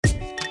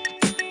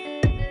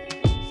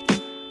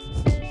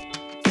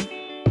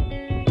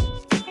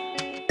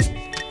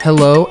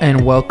Hello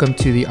and welcome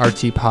to the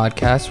Artsy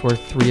Podcast, where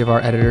three of our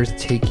editors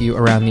take you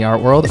around the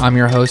art world. I'm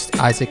your host,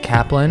 Isaac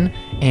Kaplan,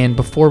 and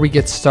before we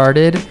get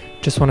started,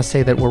 just want to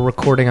say that we're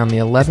recording on the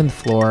 11th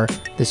floor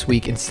this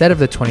week instead of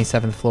the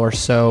 27th floor,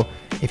 so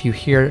if you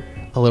hear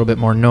a little bit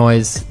more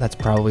noise, that's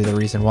probably the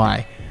reason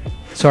why.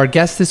 So our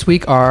guests this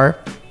week are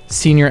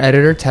senior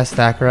editor Tess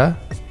Thakura.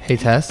 Hey,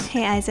 Tess.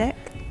 Hey, Isaac.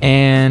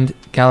 And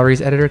galleries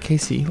editor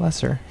Casey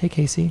Lesser. Hey,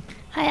 Casey.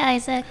 Hi,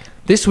 Isaac.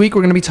 This week,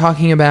 we're going to be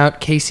talking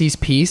about Casey's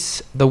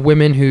piece, The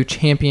Women Who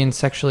Championed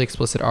Sexually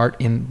Explicit Art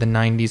in the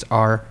 90s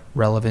Are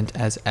Relevant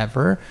as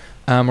Ever.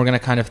 We're going to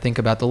kind of think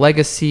about the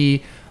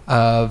legacy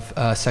of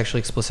sexually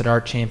explicit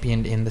art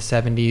championed in the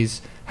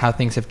 70s, how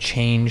things have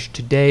changed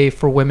today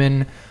for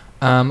women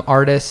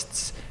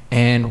artists,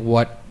 and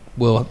what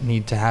will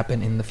need to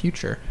happen in the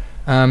future.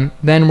 Then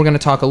we're going to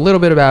talk a little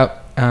bit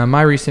about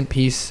my recent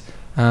piece,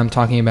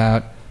 talking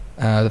about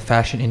the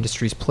fashion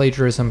industry's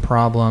plagiarism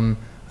problem,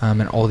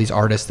 and all these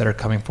artists that are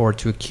coming forward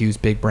to accuse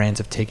big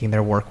brands of taking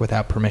their work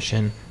without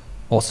permission,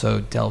 also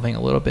delving a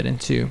little bit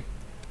into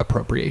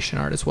appropriation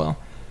art as well.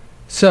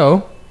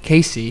 So,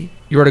 Casey,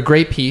 you wrote a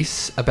great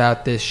piece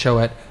about this show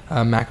at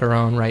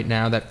Macaron right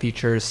now that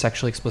features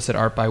sexually explicit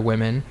art by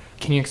women.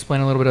 Can you explain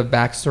a little bit of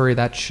backstory?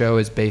 That show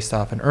is based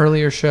off an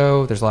earlier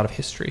show. There's a lot of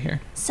history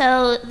here.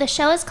 So the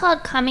show is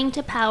called Coming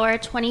to Power,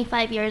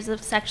 25 Years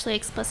of Sexually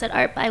Explicit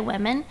Art by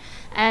Women.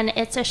 And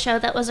it's a show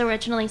that was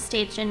originally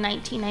staged in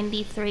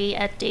 1993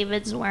 at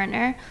David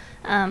Zwirner.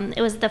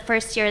 It was the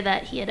first year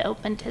that he had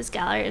opened his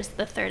gallery. It was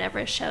the third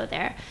ever show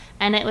there.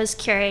 And it was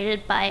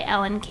curated by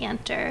Ellen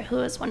Cantor, who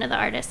was one of the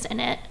artists in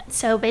it.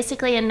 So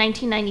basically in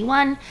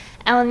 1991,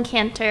 Ellen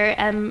Cantor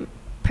and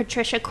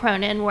Patricia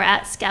Cronin were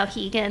at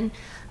Skowhegan.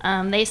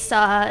 They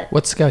saw...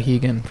 What's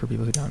Skowhegan, for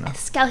people who don't know?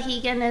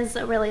 Skowhegan is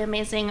a really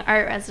amazing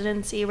art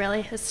residency,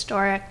 really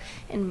historic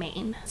in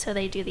Maine. So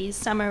they do these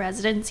summer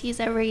residencies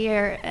every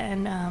year,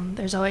 and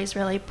there's always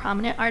really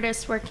prominent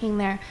artists working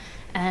there,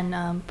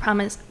 and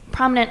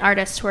prominent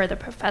artists who are the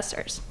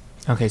professors.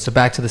 Okay, so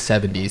back to the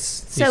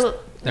 70s.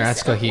 They're at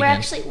Skowhegan.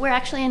 We're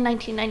actually in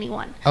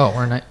 1991. Oh,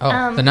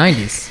 the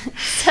 90s.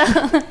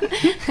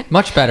 So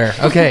much better.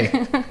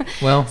 Okay.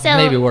 Well,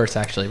 maybe worse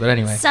actually, but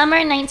anyway. Summer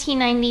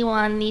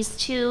 1991, these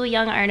two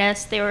young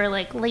artists, they were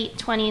like late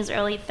 20s,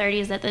 early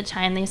 30s at the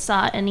time. They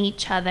saw in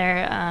each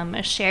other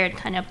a shared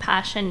kind of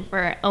passion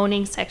for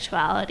owning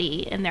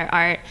sexuality in their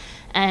art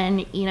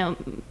and,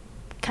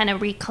 kind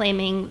of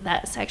reclaiming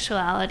that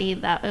sexuality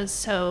that was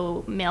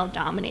so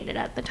male-dominated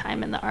at the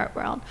time in the art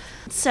world.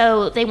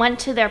 So they went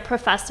to their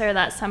professor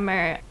that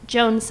summer,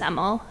 Joan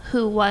Semmel,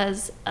 who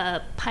was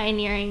a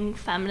pioneering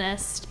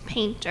feminist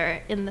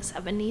painter in the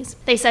 70s.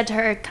 They said to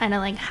her kind of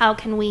like, how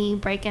can we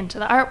break into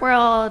the art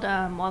world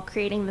while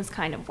creating this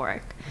kind of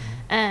work?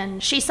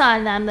 And she saw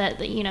in them that,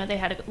 they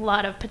had a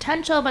lot of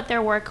potential, but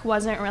their work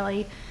wasn't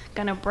really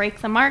going to break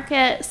the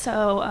market.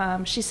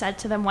 So she said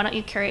to them, why don't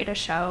you curate a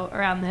show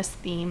around this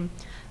theme,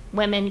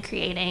 women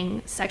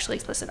creating sexually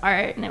explicit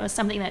art? And it was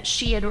something that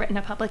she had written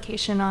a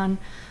publication on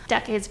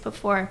decades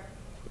before.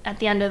 At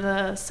the end of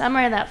the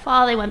summer, that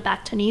fall, they went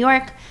back to New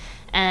York,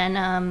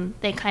 and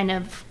they kind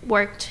of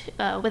worked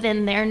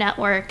within their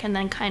network and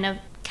then kind of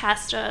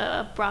cast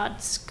a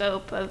broad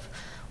scope of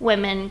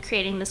women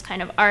creating this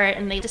kind of art,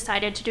 and they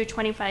decided to do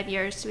 25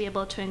 years to be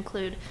able to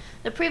include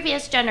the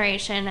previous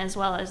generation as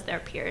well as their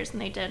peers,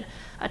 and they did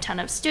a ton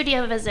of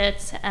studio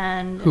visits.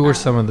 And who were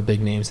some of the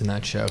big names in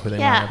that show who they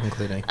wound up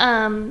including?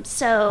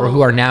 Or who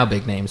are now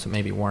big names but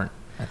maybe weren't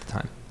at the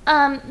time?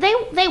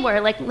 They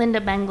were, like Linda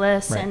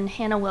Benglis Right. and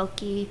Hannah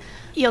Wilke.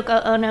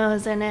 Yoko Ono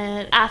was in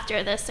it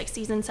after the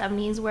 60s and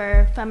 70s,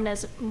 where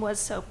feminism was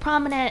so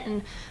prominent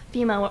and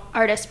female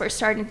artists were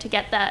starting to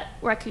get that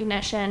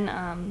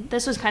recognition.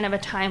 This was kind of a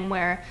time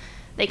where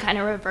they kind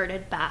of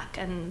reverted back,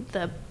 and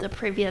the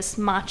previous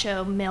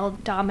macho,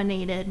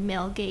 male-dominated,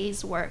 male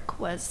gaze work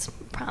was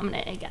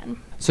prominent again.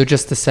 So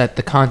just to set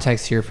the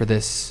context here for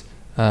this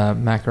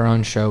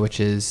Macaron show, which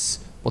is,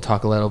 we'll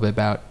talk a little bit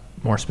about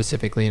more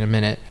specifically in a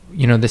minute.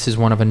 This is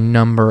one of a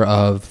number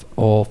of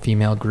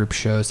all-female group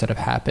shows that have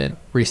happened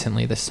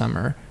recently this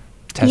summer.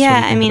 Tess,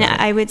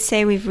 I would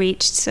say we've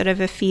reached sort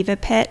of a fever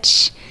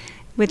pitch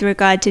with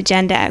regard to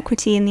gender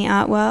equity in the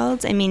art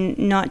world.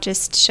 Not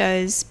just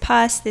shows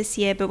past this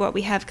year, but what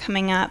we have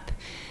coming up.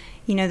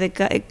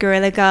 The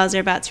Guerrilla Girls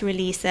are about to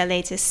release their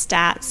latest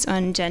stats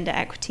on gender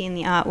equity in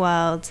the art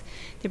world.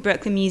 The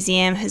Brooklyn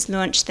Museum has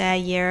launched their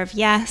Year of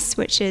Yes,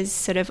 which is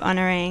sort of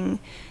honoring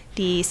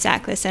the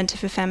Sackler Center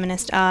for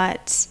Feminist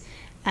Art.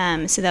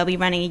 So they'll be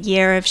running a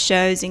year of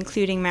shows,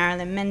 including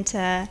Marilyn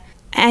Minter.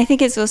 I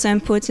think it's also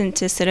important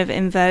to sort of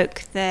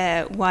invoke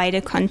the wider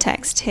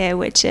context here,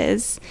 which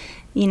is,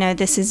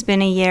 this has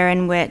been a year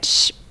in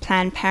which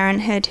Planned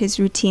Parenthood has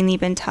routinely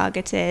been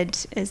targeted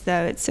as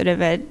though it's sort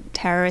of a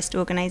terrorist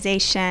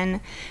organization.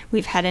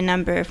 We've had a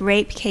number of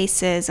rape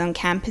cases on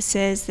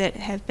campuses that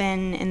have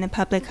been in the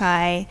public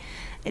eye.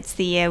 It's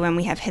the year when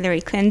we have Hillary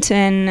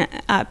Clinton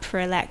up for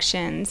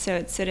election. So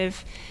it's sort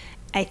of,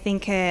 I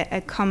think,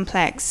 a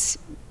complex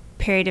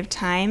period of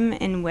time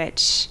in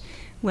which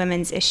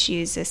women's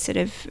issues are sort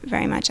of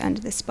very much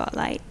under the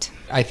spotlight.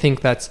 I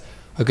think that's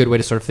a good way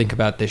to sort of think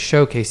about this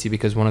show, Casey,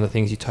 because one of the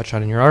things you touch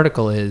on in your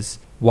article is,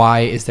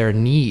 why is there a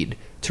need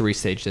to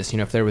restage this? You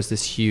know, if there was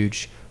this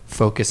huge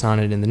focus on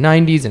it in the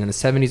 90s and in the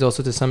 70s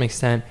also to some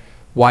extent,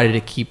 why did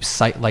it keep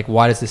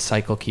why does this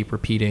cycle keep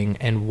repeating,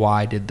 and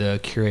why did the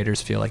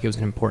curators feel like it was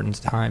an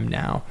important time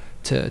now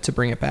to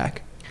bring it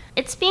back?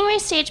 It's being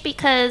restaged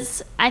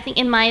because I think,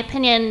 in my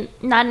opinion,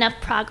 not enough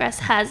progress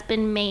has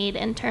been made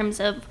in terms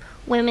of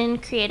women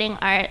creating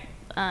art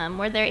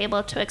where they're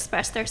able to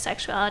express their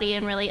sexuality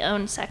and really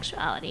own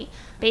sexuality.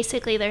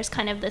 Basically, there's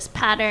kind of this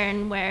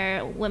pattern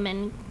where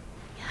women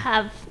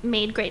have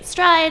made great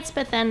strides,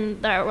 but then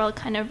the art world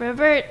kind of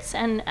reverts,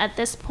 and at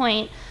this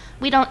point,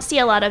 we don't see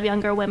a lot of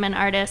younger women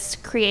artists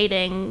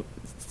creating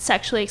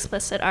sexually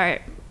explicit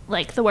art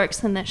like the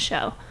works in this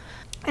show.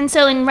 And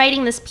so in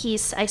writing this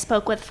piece, I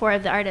spoke with 4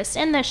 of the artists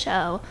in the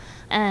show,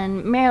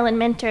 and Marilyn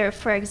Minter,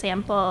 for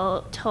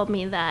example, told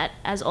me that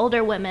as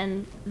older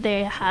women,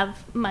 they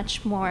have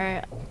much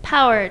more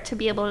power to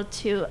be able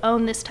to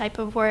own this type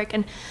of work.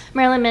 And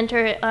Marilyn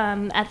Minter,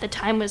 at the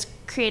time, was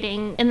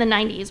creating, in the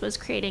 90s, was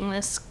creating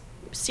this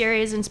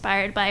series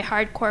inspired by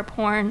hardcore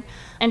porn.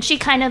 And she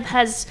kind of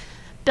has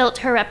built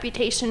her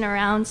reputation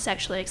around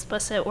sexually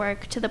explicit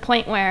work to the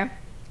point where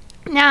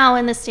now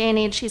in this day and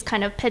age she's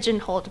kind of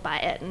pigeonholed by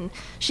it. And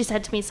she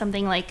said to me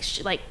something like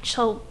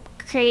she'll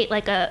create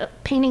like a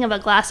painting of a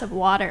glass of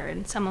water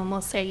and someone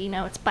will say, you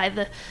know, it's by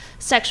the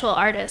sexual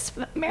artist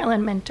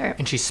Marilyn Minter,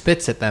 and she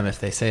spits at them if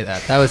they say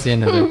that. That was the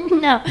end of it.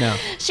 No,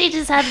 she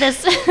just had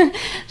this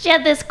she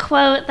had this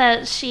quote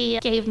that she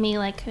gave me,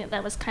 like,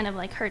 that was kind of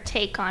like her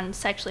take on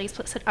sexually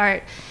explicit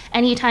art.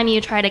 Anytime you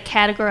try to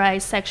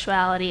categorize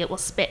sexuality, it will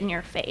spit in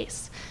your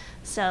face.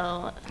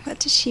 So what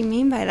does she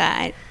mean by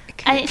that?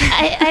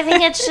 I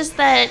think it's just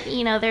that,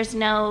 you know, there's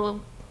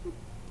no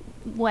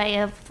way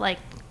of like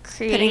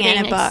creating putting it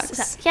in a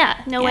box.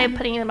 Way of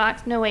putting it in a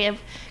box, no way of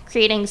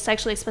creating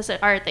sexually explicit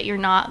art that you're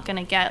not going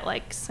to get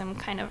like some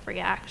kind of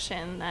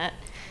reaction that,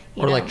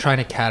 you know, like trying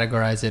to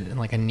categorize it in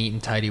like a neat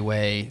and tidy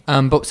way.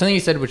 But something you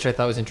said, which I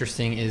thought was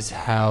interesting, is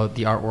how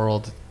the art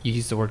world, you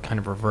use the word kind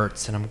of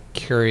reverts, and I'm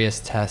curious,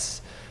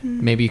 Tess,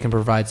 maybe you can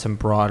provide some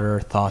broader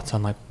thoughts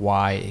on like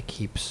why it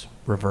keeps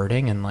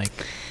reverting. And like,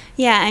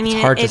 yeah, I mean,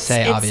 it's hard to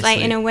say, it's obviously.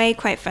 Like in a way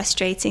quite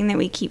frustrating that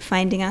we keep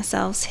finding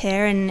ourselves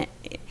here, and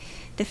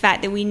the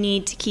fact that we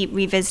need to keep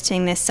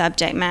revisiting this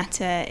subject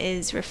matter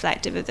is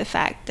reflective of the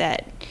fact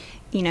that,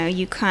 you know,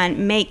 you can't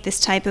make this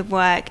type of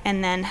work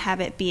and then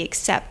have it be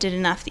accepted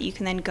enough that you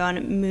can then go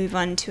and move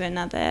on to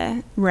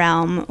another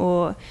realm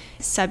or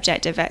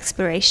subject of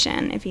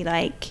exploration, if you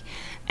like.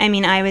 I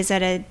mean, I was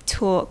at a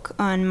talk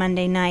on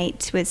Monday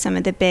night with some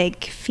of the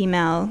big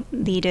female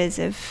leaders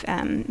of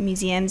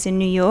museums in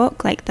New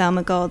York, like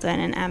Thelma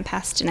Golden and Anne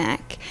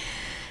Pasternak,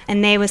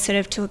 and they were sort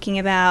of talking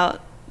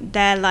about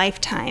their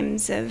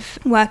lifetimes of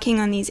working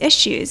on these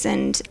issues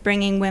and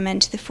bringing women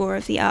to the fore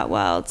of the art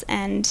world.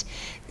 And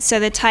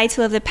so the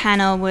title of the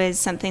panel was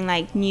something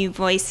like New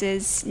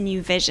Voices,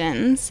 New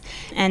Visions.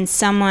 And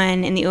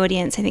someone in the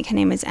audience, I think her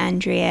name was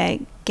Andrea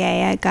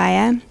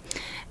Gaia,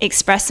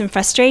 expressed some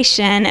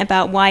frustration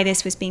about why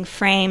this was being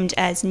framed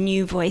as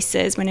new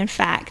voices, when in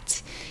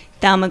fact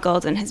Thelma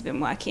Golden has been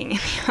working in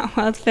the art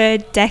world for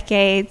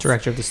decades.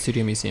 Director of the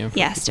Studio Museum.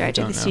 Yes,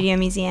 director of the Studio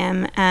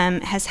Museum,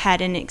 has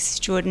had an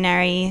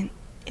extraordinary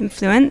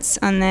influence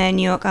on the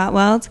New York art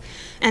world.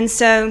 And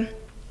so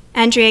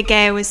Andrea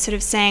Gaia was sort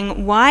of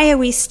saying, why are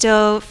we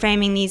still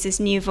framing these as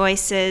new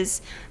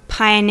voices,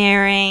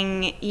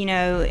 pioneering? You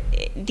know,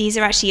 these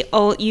are actually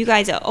old, you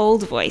guys are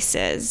old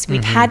voices.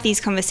 We've had these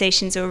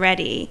conversations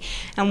already.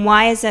 And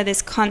why is there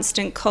this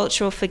constant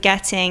cultural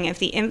forgetting of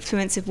the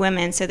influence of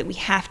women so that we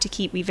have to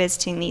keep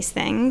revisiting these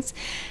things?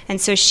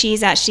 And so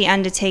she's actually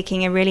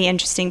undertaking a really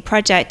interesting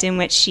project in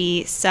which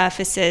she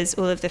surfaces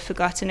all of the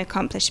forgotten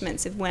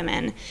accomplishments of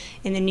women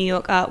in the New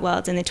York art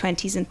world in the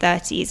 20s and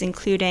 30s,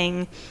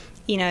 including,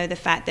 you know, the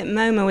fact that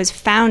MoMA was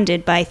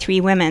founded by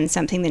 3 women,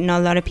 something that not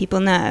a lot of people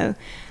know.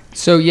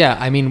 So yeah,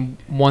 I mean,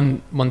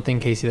 one thing,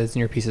 Casey, that's in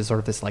your piece is sort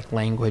of this like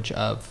language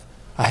of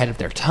ahead of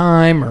their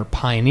time or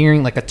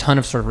pioneering, like a ton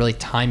of sort of really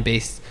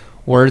time-based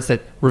words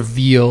that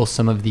reveal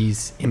some of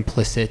these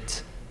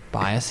implicit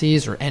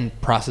biases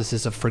and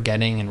processes of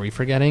forgetting and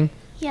re-forgetting.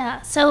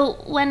 Yeah, so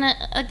when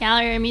a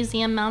gallery or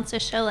museum mounts a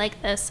show like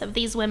this of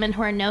these women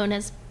who are known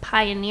as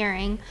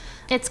pioneering,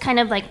 it's kind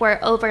of like we're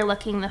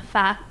overlooking the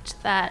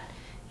fact that,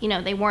 you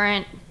know, they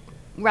weren't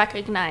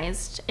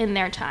recognized in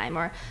their time,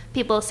 or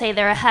people say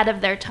they're ahead of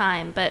their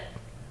time, but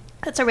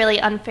that's a really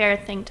unfair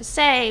thing to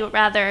say.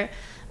 Rather,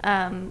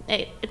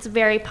 it's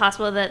very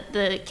possible that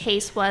the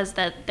case was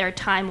that their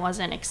time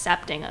wasn't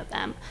accepting of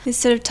them. This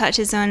sort of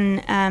touches on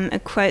a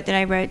quote that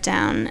I wrote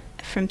down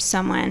from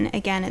someone,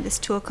 again, at this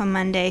talk on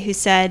Monday, who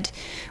said,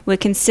 we're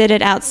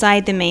considered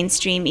outside the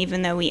mainstream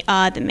even though we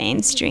are the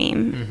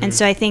mainstream. And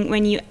so I think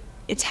when you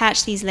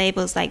attach these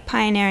labels like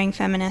pioneering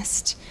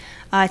feminist,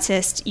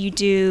 artist,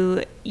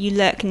 you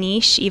look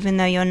niche even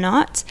though you're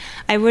not.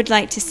 I would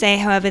like to say,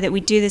 however, that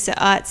we do this at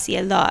Artsy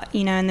a lot,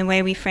 in the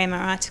way we frame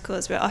our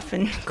articles. We're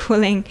often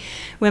calling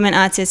women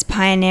artists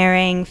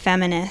pioneering,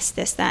 feminist,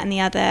 this, that, and the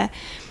other.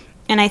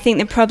 And I think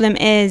the problem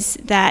is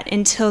that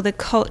until the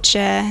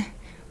culture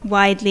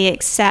widely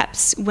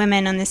accepts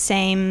women on the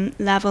same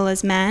level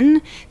as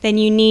men, then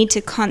you need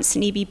to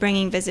constantly be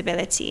bringing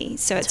visibility.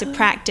 So it's a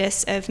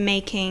practice of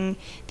making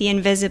the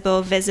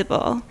invisible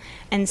visible.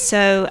 And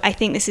so I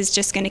think this is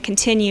just going to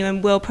continue,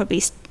 and we'll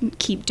probably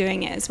keep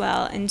doing it as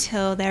well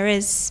until there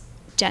is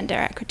gender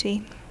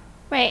equity.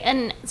 Right,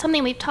 and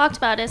something we've talked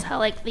about is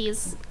how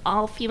these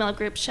all-female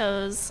group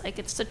shows,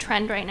 it's a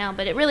trend right now,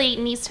 but it really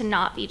needs to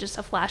not be just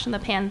a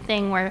flash-in-the-pan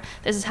thing where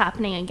this is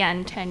happening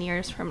again 10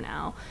 years from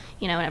now,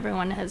 and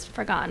everyone has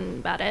forgotten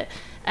about it.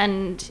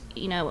 And,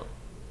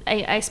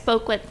 I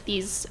spoke with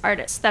these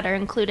artists that are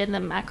included in the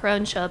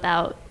Macaron show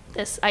about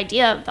this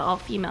idea of the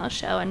all-female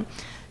show, and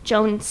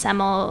Joan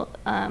Semmel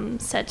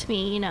said to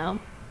me, no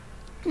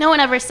one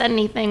ever said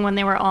anything when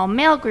they were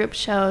all-male group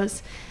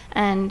shows.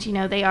 And,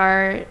 they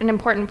are an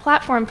important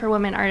platform for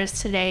women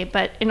artists today.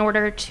 But in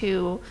order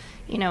to,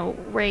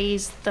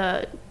 raise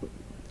the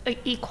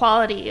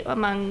equality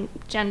among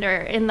gender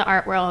in the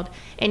art world,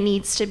 it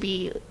needs to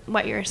be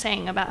what you're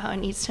saying about how it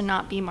needs to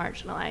not be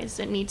marginalized.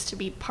 It needs to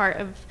be part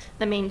of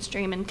the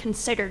mainstream and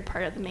considered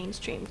part of the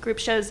mainstream. Group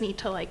shows need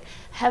to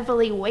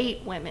heavily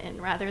weight women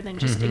rather than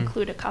just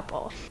include a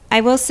couple. I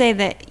will say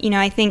that,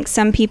 I think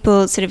some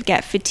people sort of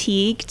get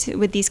fatigued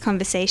with these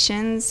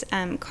conversations,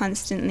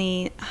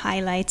 constantly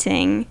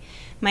highlighting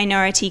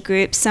minority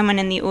groups. Someone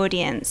in the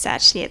audience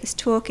actually at this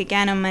talk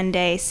again on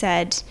Monday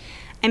said,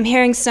 I'm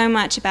hearing so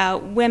much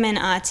about women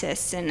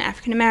artists and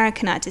African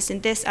American artists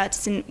and this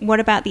artist, and what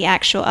about the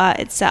actual art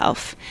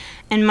itself?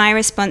 And my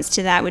response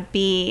to that would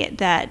be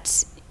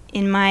that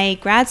in my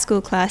grad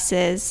school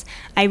classes,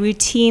 I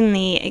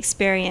routinely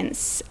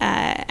experience,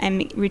 I'm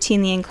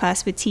routinely in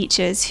class with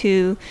teachers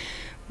who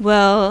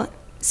will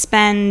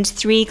spend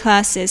 3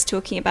 classes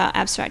talking about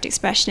abstract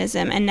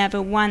expressionism and never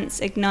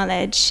once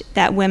acknowledge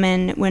that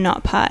women were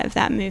not part of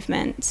that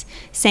movement.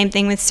 Same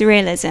thing with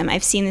surrealism.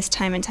 I've seen this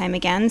time and time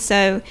again.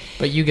 So,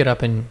 but you get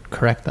up and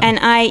correct them. And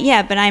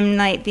but I'm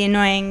the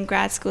annoying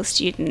grad school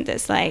student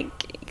that's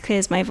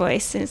clears my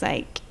voice and is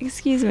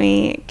excuse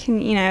me,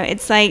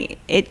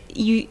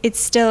 it's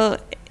still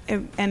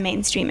a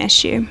mainstream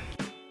issue.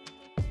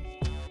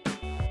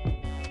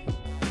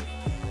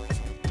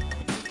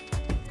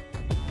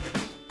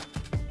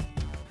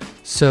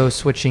 So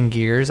switching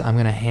gears, I'm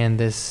going to hand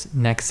this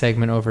next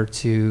segment over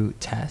to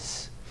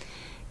Tess.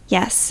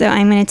 Yes, so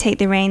I'm going to take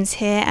the reins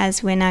here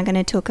as we're now going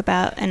to talk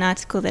about an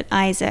article that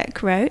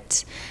Isaac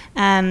wrote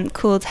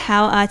called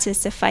How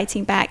Artists Are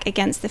Fighting Back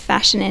Against the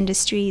Fashion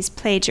Industry's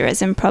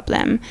Plagiarism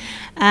Problem.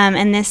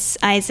 And this,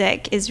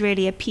 Isaac, is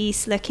really a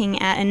piece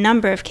looking at a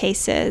number of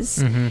cases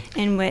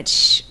in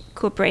which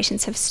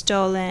corporations have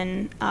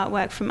stolen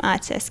artwork from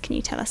artists. Can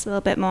you tell us a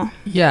little bit more?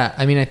 Yeah,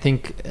 I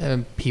think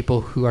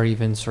people who are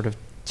even sort of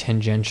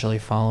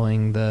tangentially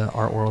following the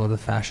art world or the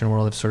fashion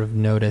world have sort of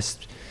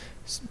noticed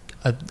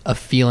a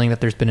feeling that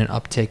there's been an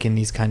uptick in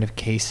these kind of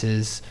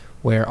cases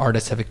where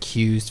artists have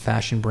accused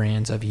fashion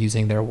brands of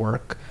using their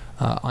work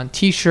on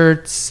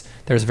T-shirts.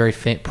 There's a very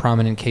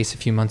prominent case a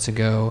few months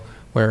ago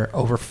where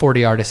over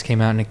 40 artists came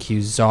out and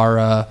accused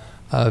Zara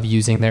of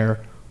using their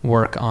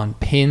work on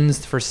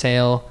pins for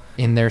sale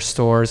in their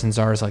stores. And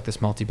Zara's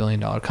this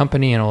multi-billion-dollar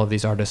company, and all of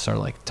these artists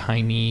are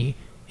tiny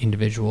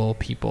individual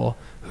people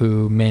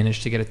who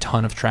managed to get a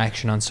ton of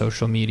traction on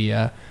social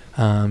media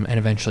and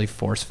eventually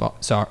force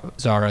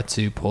Zara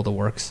to pull the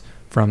works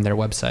from their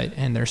website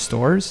and their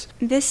stores.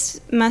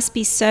 This must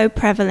be so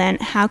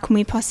prevalent. How can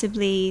we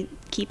possibly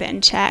keep it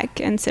in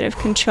check and sort of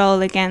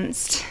control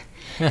against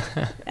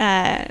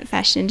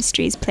fashion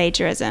industry's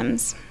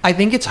plagiarisms? I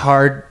think it's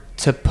hard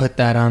to put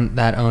that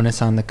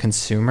onus on the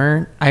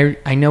consumer.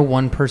 I know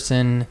one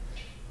person,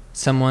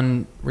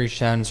 someone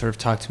reached out and sort of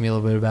talked to me a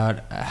little bit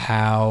about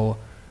how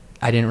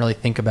I didn't really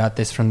think about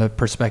this from the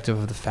perspective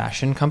of the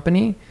fashion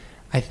company.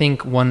 I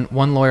think one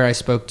lawyer I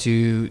spoke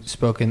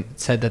and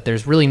said that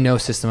there's really no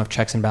system of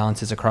checks and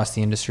balances across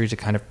the industry to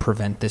kind of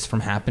prevent this from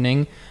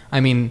happening.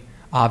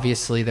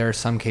 Obviously there are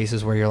some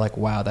cases where you're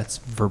wow, that's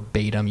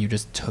verbatim. You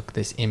just took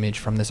this image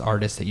from this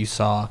artist that you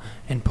saw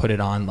and put it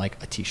on a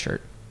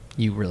t-shirt.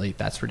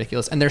 That's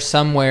ridiculous. And there's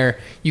some where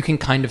you can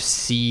kind of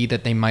see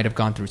that they might have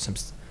gone through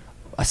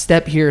a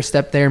step here, a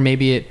step there.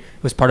 Maybe it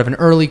was part of an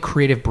early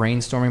creative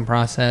brainstorming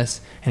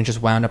process and it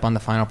just wound up on the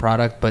final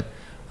product. But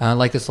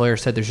like this lawyer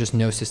said, there's just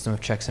no system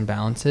of checks and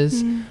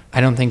balances.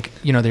 I don't think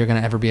they're going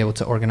to ever be able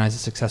to organize a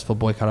successful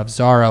boycott of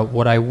Zara.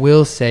 What I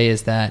will say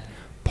is that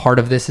part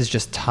of this is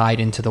just tied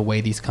into the way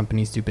these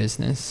companies do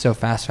business. So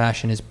fast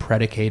fashion is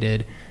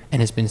predicated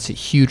and has been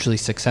hugely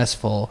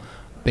successful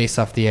based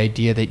off the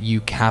idea that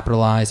you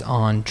capitalize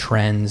on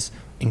trends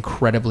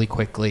incredibly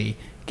quickly,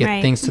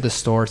 get things to the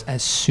stores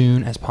as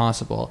soon as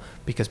possible,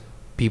 because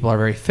people are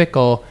very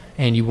fickle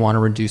and you want to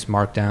reduce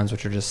markdowns,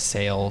 which are just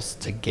sales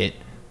to get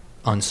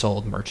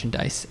unsold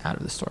merchandise out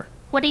of the store.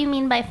 What do you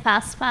mean by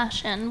fast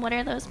fashion? What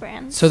are those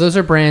brands? So those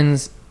are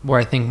brands where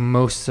I think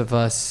most of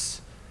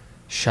us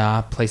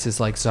shop, places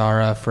like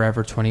Zara,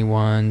 Forever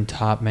 21,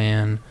 Top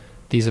Man.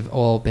 These have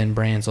all been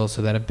brands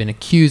also that have been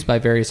accused by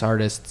various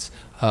artists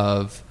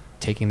of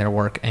taking their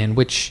work, and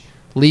which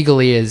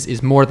legally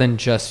is more than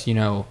just, you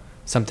know,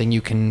 something you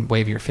can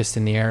wave your fist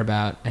in the air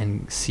about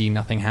and see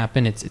nothing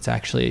happen. It's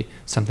actually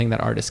something that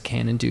artists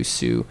can and do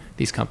sue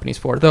these companies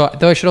for. Though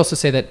I should also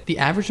say that the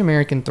average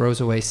American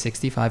throws away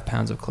 65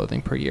 pounds of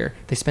clothing per year.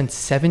 They spend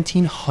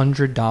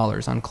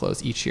 $1,700 on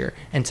clothes each year.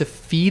 And to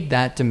feed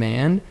that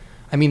demand,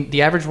 I mean,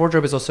 the average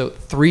wardrobe is also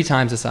 3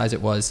 times the size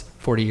it was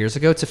 40 years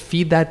ago. To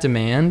feed that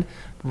demand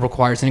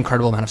requires an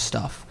incredible amount of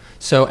stuff.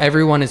 So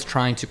everyone is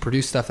trying to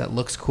produce stuff that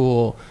looks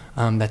cool,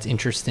 that's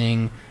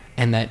interesting,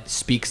 and that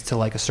speaks to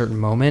like a certain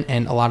moment.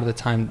 And a lot of the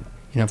time,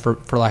 you know,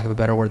 for lack of a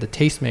better word, the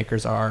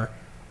tastemakers are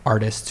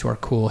artists who are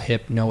cool,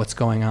 hip, know what's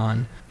going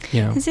on,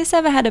 you know. Has this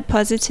ever had a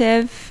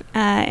positive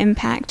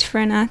impact for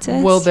an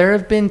artist? Well, there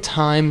have been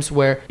times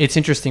where it's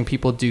interesting.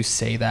 People do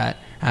say that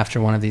after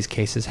one of these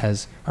cases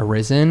has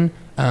arisen,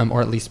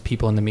 or at least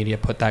people in the media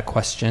put that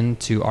question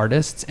to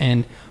artists.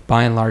 And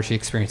by and large, the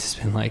experience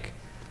has been like,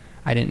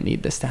 I didn't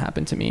need this to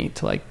happen to me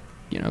to like,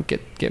 you know,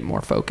 get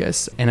more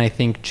focus. And I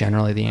think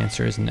generally the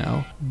answer is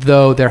no.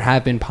 Though there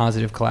have been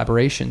positive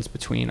collaborations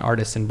between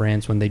artists and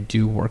brands when they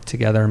do work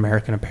together.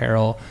 American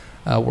Apparel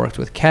worked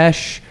with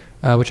Kesh,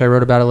 which I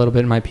wrote about a little bit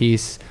in my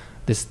piece.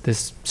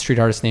 This street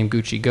artist named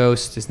Gucci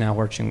Ghost is now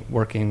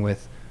working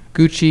with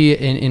Gucci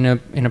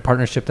in a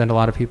partnership that a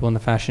lot of people in the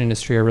fashion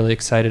industry are really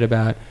excited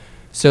about.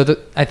 So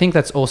I think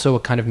that's also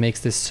what kind of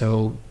makes this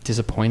so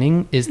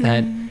disappointing, is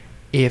that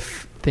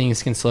if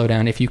things can slow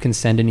down, if you can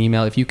send an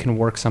email, if you can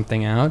work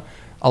something out,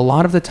 a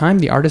lot of the time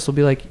the artist will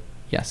be like,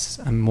 yes,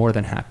 I'm more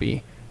than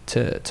happy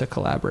to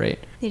collaborate.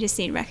 They just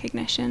need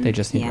recognition. They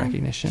just need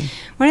recognition.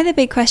 One of the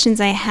big questions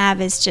I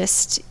have is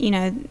just, you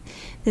know,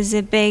 there's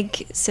a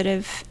big sort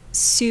of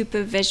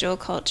super visual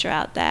culture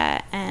out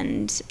there,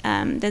 and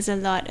there's a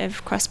lot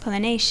of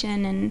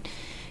cross-pollination and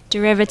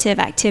derivative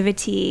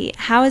activity.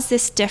 How is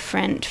this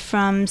different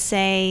from,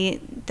 say,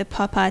 the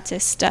pop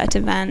artist Dirty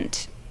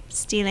Vant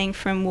stealing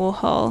from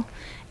Warhol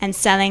and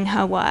selling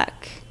her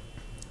work?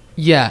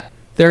 Yeah,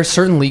 there are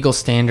certain legal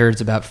standards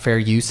about fair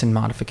use and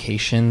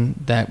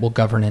modification that will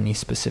govern any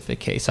specific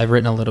case. I've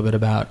written a little bit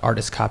about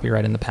artist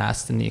copyright in the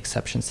past and the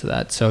exceptions to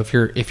that. So if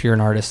you're an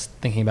artist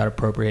thinking about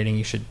appropriating,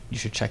 you should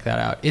check that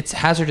out. It's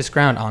hazardous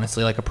ground,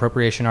 honestly. Like,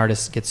 appropriation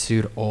artists get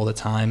sued all the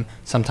time.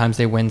 Sometimes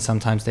they win,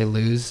 sometimes they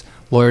lose.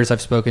 Lawyers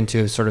I've spoken to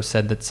have sort of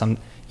said that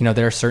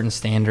there are certain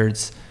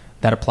standards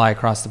that apply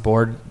across the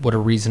board. Would a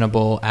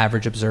reasonable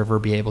average observer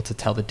be able to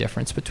tell the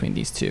difference between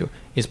these two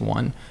is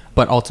one.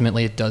 But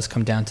ultimately it does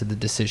come down to the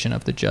decision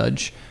of the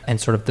judge and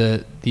sort of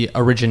the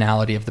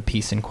originality of the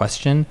piece in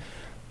question.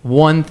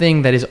 One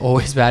thing that is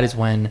always bad is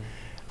when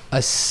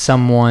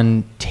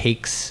someone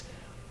takes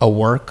a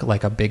work,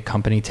 like a big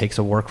company takes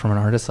a work from an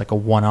artist, like a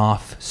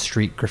one-off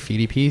street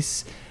graffiti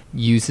piece,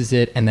 uses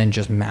it, and then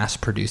just mass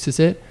produces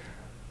it.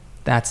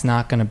 That's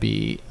not going to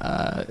be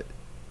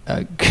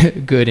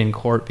good in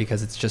court,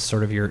 because it's just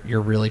sort of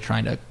you're really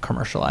trying to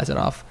commercialize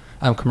off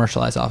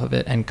of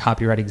it, and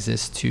copyright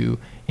exists to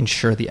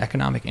ensure the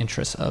economic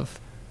interests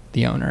of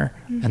the owner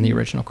and the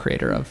original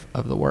creator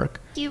of the work.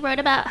 You wrote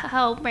about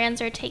how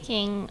brands are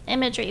taking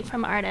imagery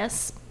from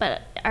artists,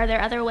 but are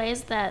there other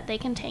ways that they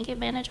can take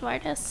advantage of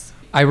artists?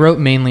 I wrote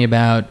mainly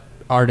about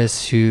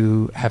artists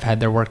who have had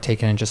their work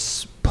taken and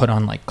just put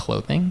on like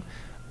clothing.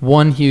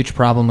 One huge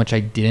problem, which I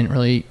didn't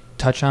really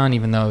touch on,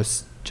 even though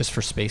it's just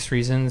for space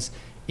reasons,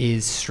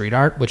 is street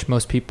art, which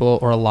most people,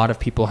 or a lot of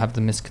people, have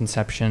the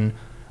misconception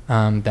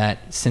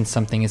that since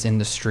something is in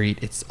the street,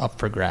 it's up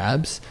for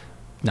grabs.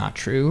 Not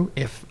true.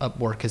 If a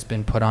work has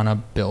been put on a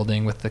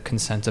building with the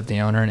consent of the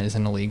owner and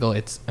isn't illegal,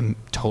 it's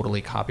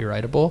totally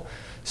copyrightable.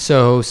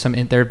 So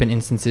there have been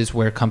instances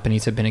where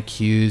companies have been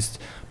accused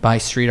by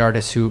street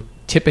artists who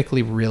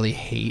typically really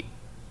hate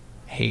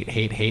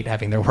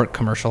having their work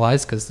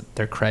commercialized, because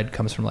their cred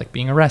comes from like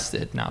being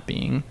arrested, not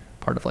being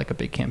part of like a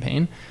big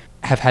campaign,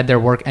 have had their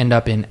work end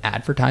up in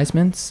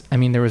advertisements. I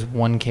mean, there was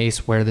one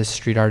case where this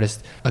street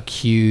artist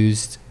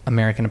accused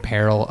American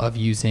Apparel of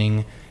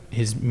using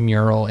his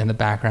mural in the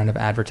background of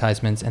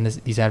advertisements, and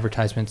these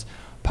advertisements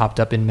popped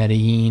up in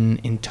Medellin,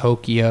 in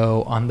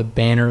Tokyo, on the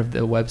banner of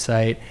the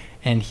website,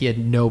 and he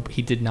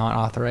did not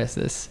authorize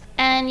this.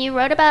 And you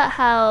wrote about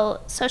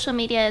how social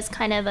media is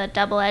kind of a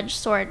double-edged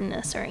sword in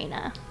this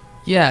arena.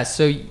 Yeah,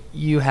 so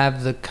you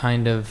have the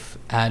kind of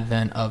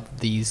advent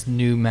of these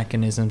new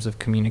mechanisms of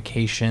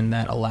communication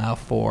that allow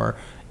for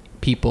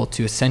people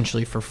to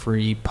essentially for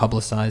free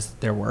publicize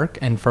their work.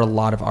 And for a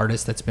lot of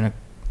artists, that's been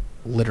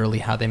literally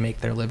how they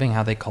make their living,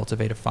 how they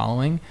cultivate a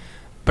following.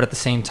 But at the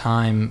same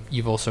time,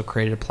 you've also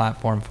created a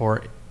platform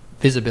for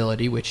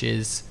visibility, which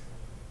is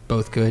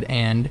both good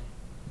and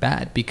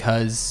bad,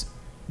 because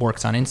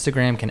works on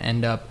Instagram can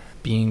end up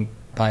being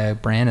by a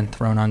brand and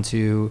thrown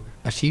onto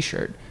a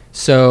t-shirt.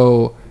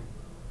 So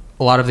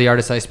a lot of the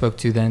artists I spoke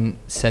to then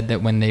said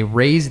that when they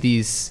raise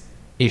these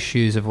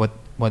issues of what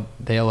what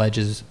they allege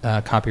is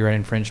copyright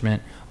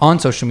infringement on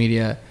social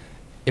media,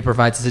 it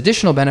provides this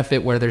additional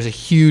benefit where there's a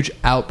huge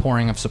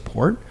outpouring of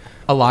support.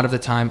 A lot of the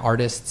time,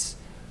 artists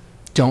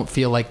don't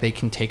feel like they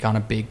can take on a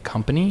big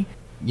company.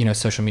 You know,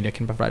 social media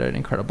can provide an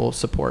incredible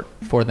support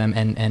for them.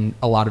 And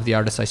a lot of the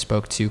artists I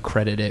spoke to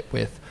credit it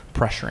with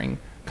pressuring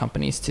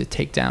companies to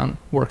take down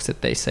works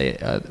that they say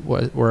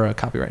were a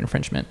copyright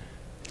infringement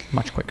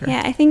much quicker.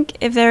 Yeah, I think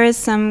if there is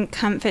some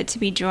comfort to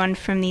be drawn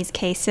from these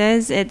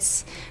cases,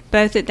 it's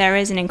both that there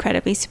is an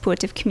incredibly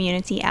supportive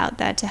community out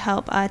there to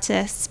help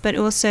artists, but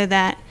also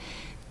that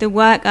the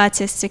work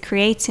artists are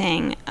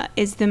creating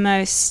is the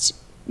most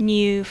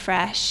new,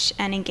 fresh,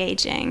 and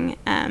engaging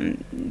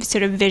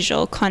sort of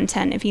visual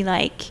content, if you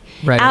like,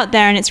 out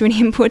there. And it's really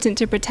important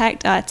to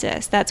protect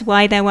artists. That's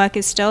why their work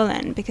is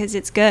stolen, because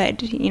it's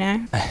good, you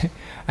know?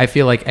 I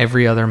feel like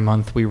every other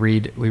month we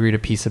read a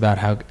piece about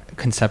how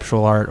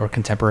conceptual art or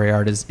contemporary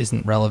art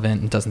isn't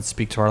relevant and doesn't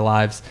speak to our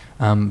lives,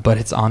 but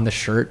it's on the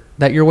shirt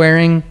that you're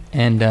wearing,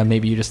 and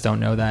maybe you just don't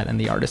know that, and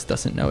the artist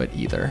doesn't know it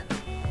either.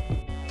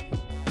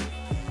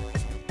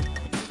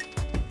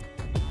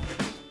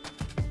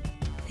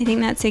 I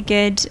think that's a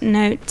good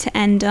note to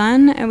end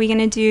on. Are we going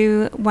to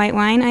do white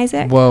wine,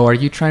 Isaac? Whoa, are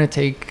you trying to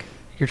take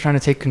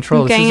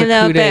control? I'm getting a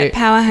little bit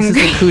power hungry.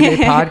 This is a coup de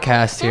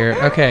podcast here.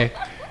 Okay.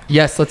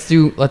 Yes, let's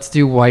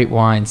do white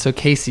wine. So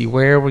Casey,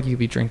 where will you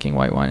be drinking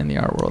white wine in the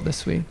art world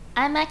this week?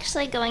 I'm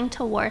actually going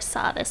to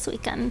Warsaw this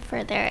weekend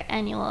for their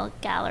annual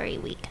gallery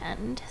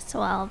weekend.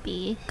 So I'll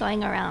be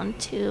going around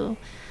to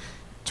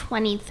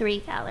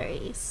 23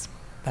 galleries.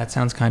 That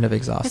sounds kind of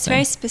exhausting. That's a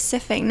very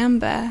specific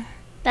number.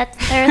 There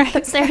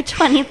are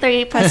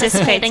 23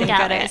 participating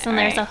galleries, and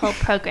there's a whole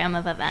program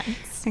of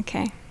events.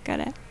 Okay, got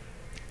it.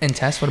 And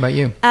Tess, what about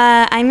you?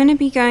 I'm going to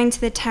be going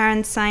to the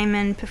Taryn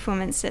Simon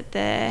performance at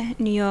the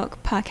New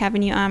York Park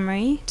Avenue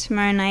Armory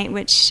tomorrow night,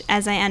 which,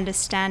 as I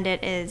understand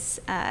it, is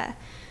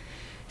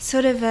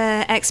sort of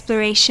an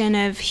exploration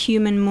of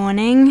human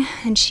mourning.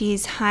 And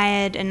she's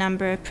hired a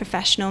number of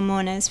professional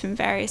mourners from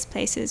various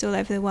places all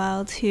over the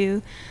world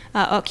who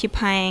are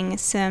occupying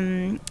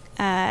some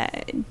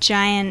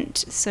giant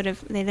sort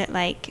of, they look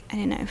like, I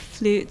don't know,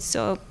 flutes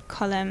or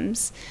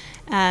columns.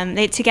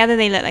 Together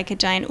they look like a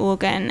giant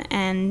organ,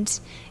 and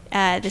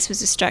this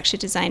was a structure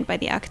designed by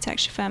the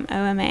architecture firm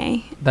OMA.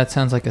 That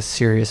sounds like a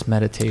serious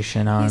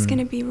meditation on... It's going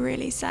to be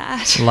really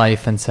sad.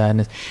 Life and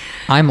sadness.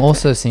 I'm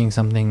also seeing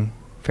something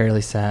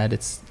fairly sad.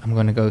 I'm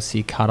going to go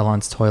see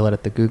Catalan's Toilet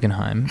at the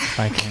Guggenheim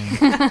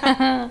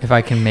if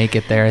I can make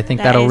it there. I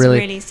think that'll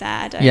really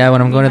sad. Yeah,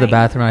 when I'm going to the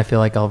bathroom, I feel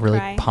like I'll really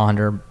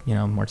ponder,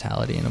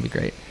 mortality, and it'll be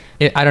great.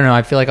 I don't know.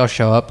 I feel like I'll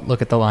show up,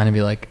 look at the line, and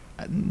be like,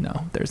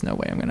 no, there's no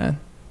way I'm gonna.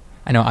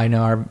 I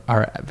know.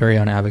 Our very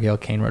own Abigail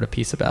Kane wrote a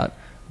piece about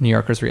New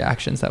Yorkers'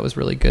 reactions that was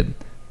really good.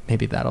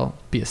 Maybe that'll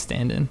be a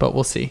stand-in, but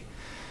we'll see.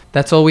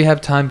 That's all we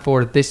have time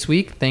for this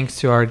week. Thanks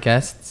to our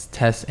guests,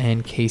 Tess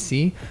and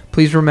Casey.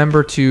 Please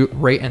remember to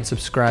rate and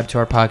subscribe to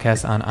our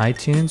podcast on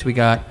iTunes. We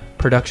got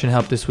production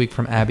help this week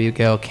from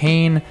Abigail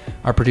Kane.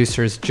 Our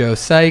producer is Joe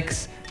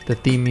Sykes. The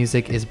theme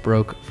music is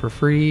Broke for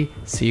Free.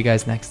 See you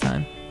guys next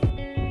time.